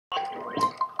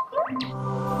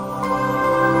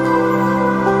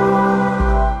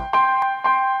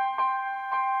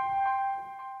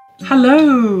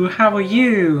Hello, how are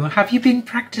you? Have you been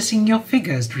practicing your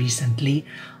figures recently?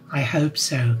 I hope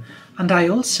so. And I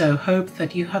also hope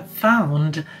that you have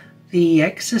found the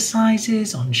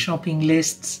exercises on shopping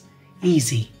lists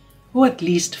easy, or at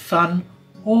least fun,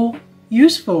 or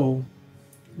useful,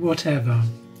 whatever.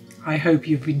 I hope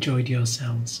you've enjoyed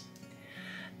yourselves.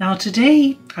 Now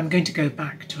today I'm going to go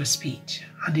back to a speech,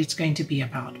 and it's going to be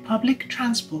about public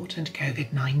transport and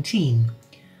COVID-19.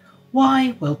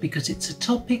 Why? Well, because it's a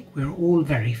topic we're all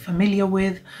very familiar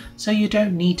with, so you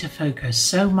don't need to focus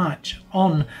so much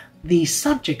on the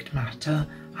subject matter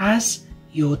as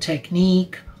your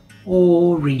technique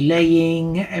or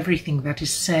relaying everything that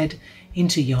is said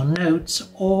into your notes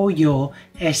or your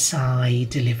SI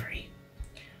delivery.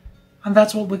 And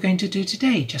that's what we're going to do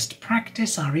today, just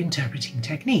practice our interpreting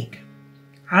technique.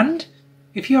 And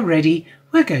if you're ready,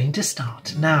 we're going to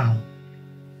start now.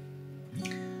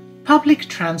 Public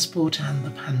transport and the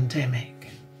pandemic.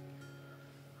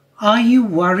 Are you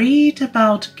worried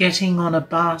about getting on a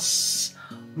bus,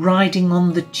 riding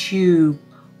on the tube,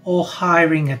 or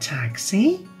hiring a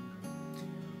taxi?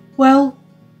 Well,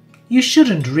 you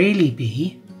shouldn't really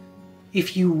be.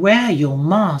 If you wear your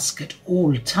mask at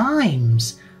all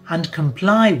times and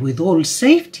comply with all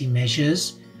safety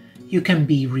measures, you can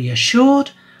be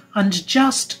reassured and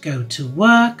just go to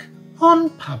work on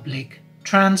public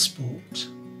transport.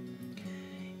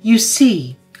 You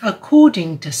see,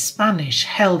 according to Spanish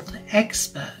health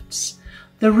experts,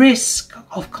 the risk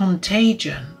of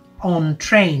contagion on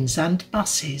trains and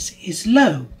buses is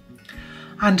low,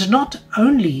 and not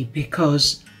only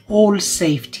because all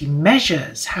safety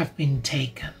measures have been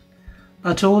taken,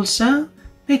 but also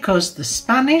because the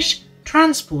Spanish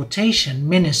Transportation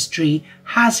Ministry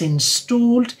has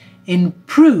installed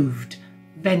improved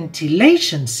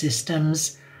ventilation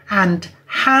systems and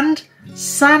hand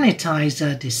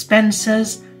sanitizer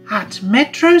dispensers at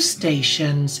metro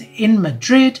stations in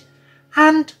Madrid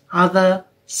and other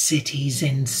cities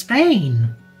in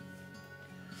Spain.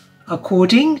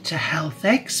 According to health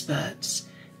experts,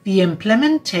 the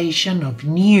implementation of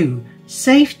new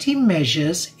safety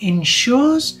measures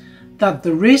ensures that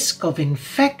the risk of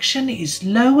infection is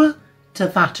lower to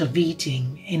that of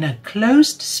eating in a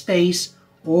closed space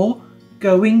or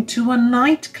going to a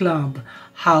nightclub,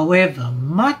 however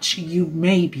much you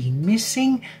may be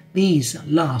missing these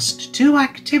last two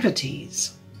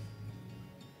activities.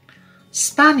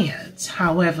 Spaniards,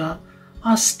 however,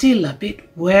 are still a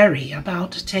bit wary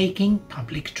about taking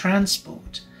public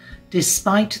transport,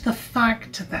 despite the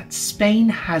fact that Spain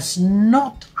has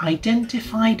not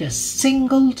identified a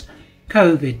single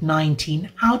COVID-19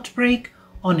 outbreak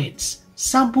on its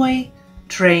subway,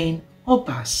 train or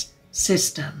bus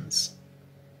systems.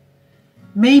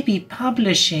 Maybe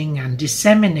publishing and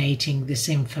disseminating this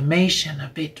information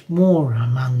a bit more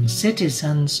among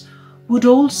citizens would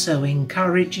also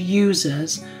encourage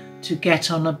users to get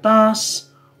on a bus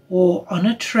or on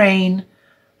a train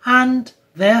and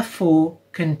therefore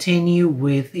continue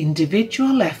with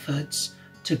individual efforts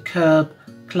to curb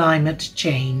climate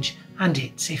change and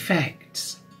its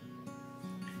effects.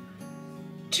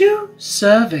 2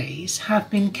 surveys have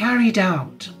been carried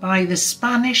out by the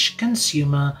Spanish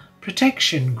Consumer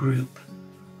Protection Group,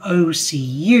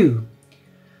 OCU,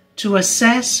 to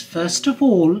assess, first of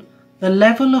all, the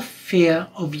level of fear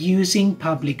of using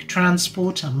public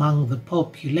transport among the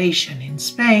population in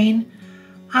Spain,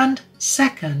 and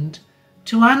second,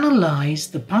 to analyse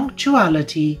the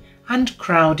punctuality and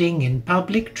crowding in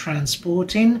public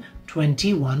transport in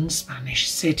 21 Spanish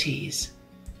cities.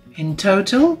 In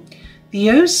total, the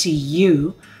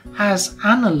OCU has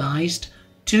analysed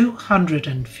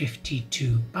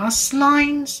 252 bus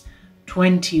lines,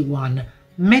 21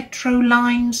 metro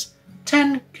lines,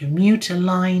 10 commuter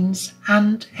lines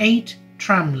and 8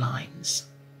 tram lines.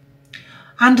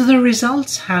 And the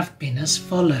results have been as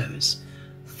follows.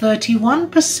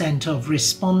 31% of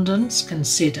respondents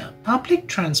consider public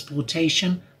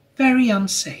transportation very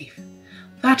unsafe.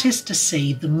 That is to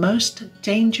say, the most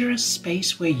dangerous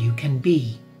space where you can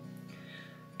be.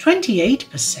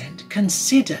 28%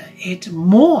 consider it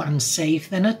more unsafe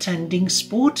than attending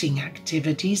sporting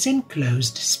activities in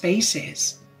closed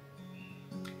spaces.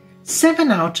 7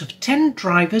 out of 10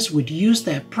 drivers would use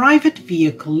their private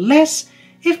vehicle less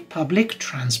if public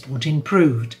transport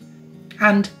improved.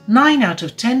 And 9 out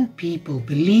of 10 people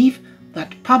believe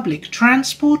that public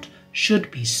transport should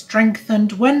be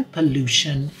strengthened when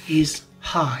pollution is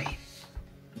high.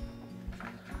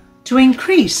 To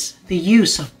increase the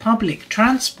use of public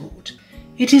transport,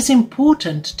 it is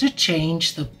important to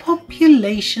change the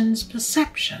population's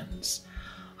perceptions.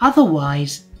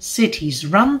 Otherwise, cities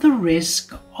run the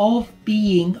risk of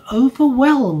being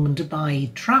overwhelmed by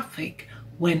traffic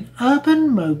when urban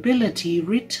mobility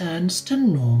returns to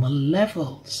normal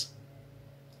levels.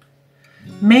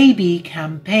 Maybe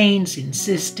campaigns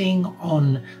insisting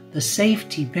on the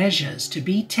safety measures to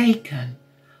be taken,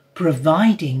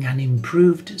 providing an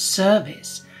improved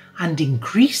service, and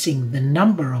increasing the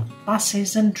number of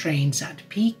buses and trains at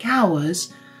peak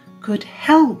hours could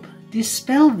help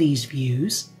dispel these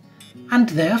views and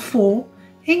therefore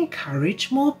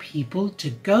encourage more people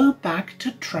to go back to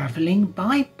travelling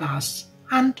by bus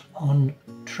and on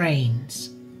trains.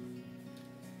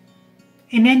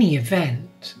 In any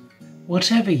event,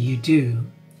 whatever you do,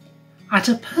 at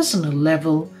a personal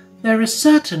level, there are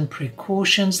certain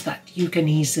precautions that you can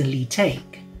easily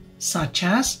take, such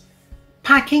as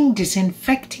packing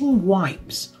disinfecting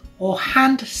wipes or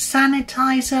hand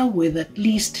sanitizer with at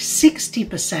least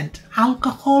 60%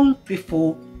 alcohol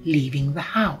before leaving the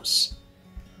house.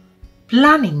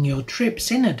 Planning your trips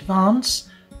in advance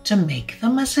to make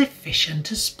them as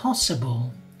efficient as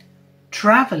possible.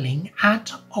 Travelling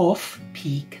at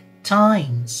off-peak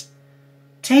times.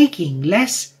 Taking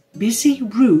less busy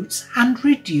routes and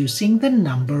reducing the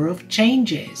number of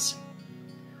changes.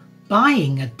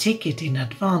 Buying a ticket in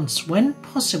advance when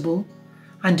possible,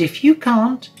 and if you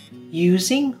can't,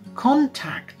 using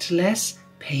contactless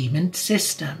payment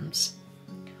systems.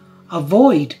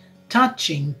 Avoid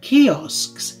touching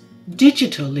kiosks,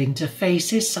 digital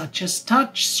interfaces such as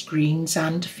touch screens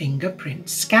and fingerprint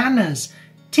scanners,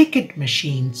 ticket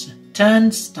machines,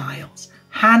 turnstiles,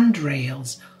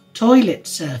 handrails, toilet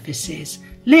surfaces,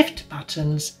 lift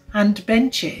buttons and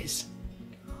benches.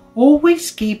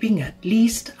 Always keeping at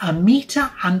least 1.5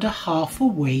 meters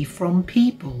away from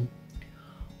people.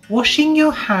 Washing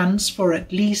your hands for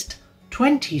at least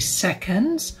 20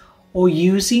 seconds or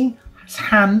using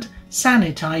hand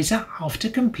sanitizer after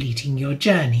completing your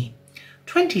journey.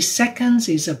 20 seconds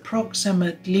is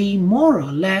approximately more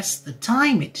or less the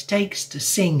time it takes to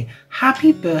sing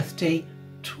Happy Birthday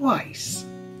twice.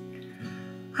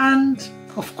 And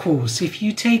of course, if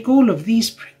you take all of these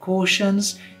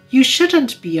precautions, you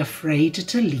shouldn't be afraid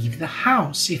to leave the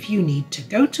house if you need to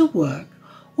go to work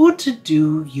or to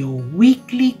do your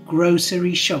weekly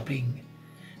grocery shopping.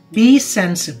 Be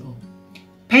sensible,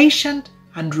 patient,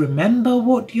 and remember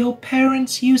what your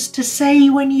parents used to say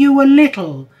when you were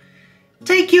little.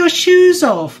 Take your shoes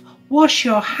off, wash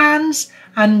your hands,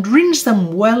 and rinse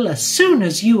them well as soon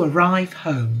as you arrive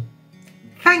home.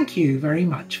 Thank you very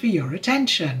much for your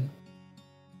attention.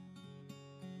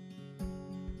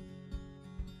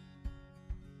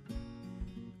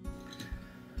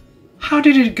 How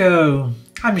did it go?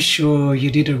 I'm sure you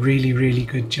did a really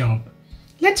good job.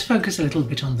 Let's focus a little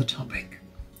bit on the topic.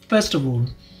 First of all,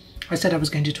 I said I was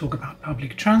going to talk about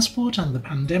public transport and the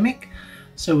pandemic,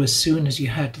 so as soon as you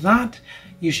heard that,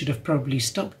 you should have probably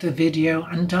stopped the video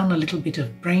and done a little bit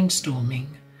of brainstorming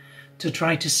to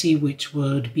try to see which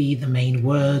would be the main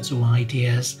words or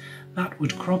ideas that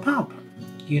would crop up.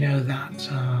 You know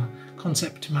that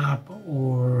concept map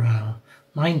or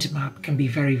mind map can be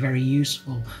very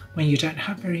useful when you don't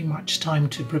have very much time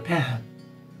to prepare.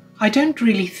 I don't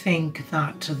really think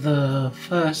that the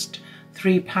first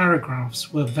 3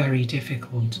 paragraphs were very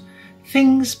difficult.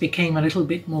 Things became a little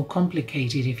bit more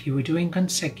complicated if you were doing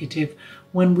consecutive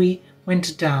when we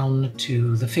went down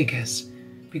to the figures,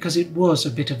 because it was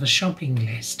a bit of a shopping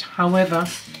list. However,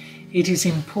 it is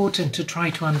important to try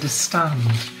to understand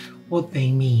what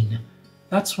they mean.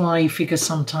 That's why figures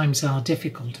sometimes are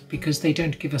difficult, because they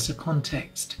don't give us a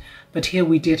context. But here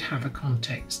we did have a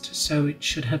context, so it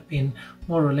should have been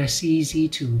more or less easy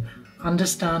to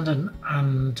understand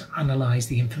and analyze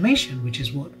the information, which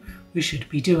is what we should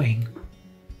be doing.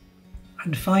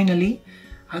 And finally,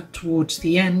 towards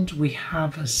the end, we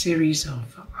have a series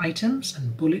of items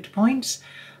and bullet points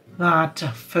that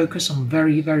focus on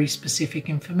very specific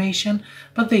information,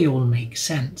 but they all make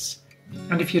sense.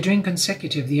 And if you're doing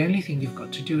consecutive, the only thing you've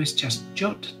got to do is just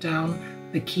jot down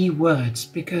the key words,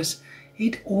 because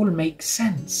it all makes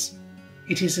sense.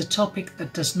 It is a topic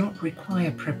that does not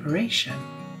require preparation,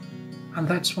 and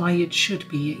that's why it should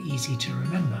be easy to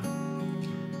remember.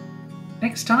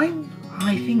 Next time,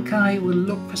 I think I will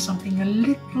look for something a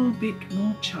little bit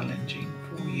more challenging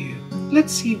for you.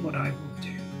 Let's see what I will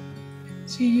do.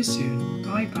 See you soon.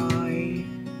 Bye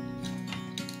bye.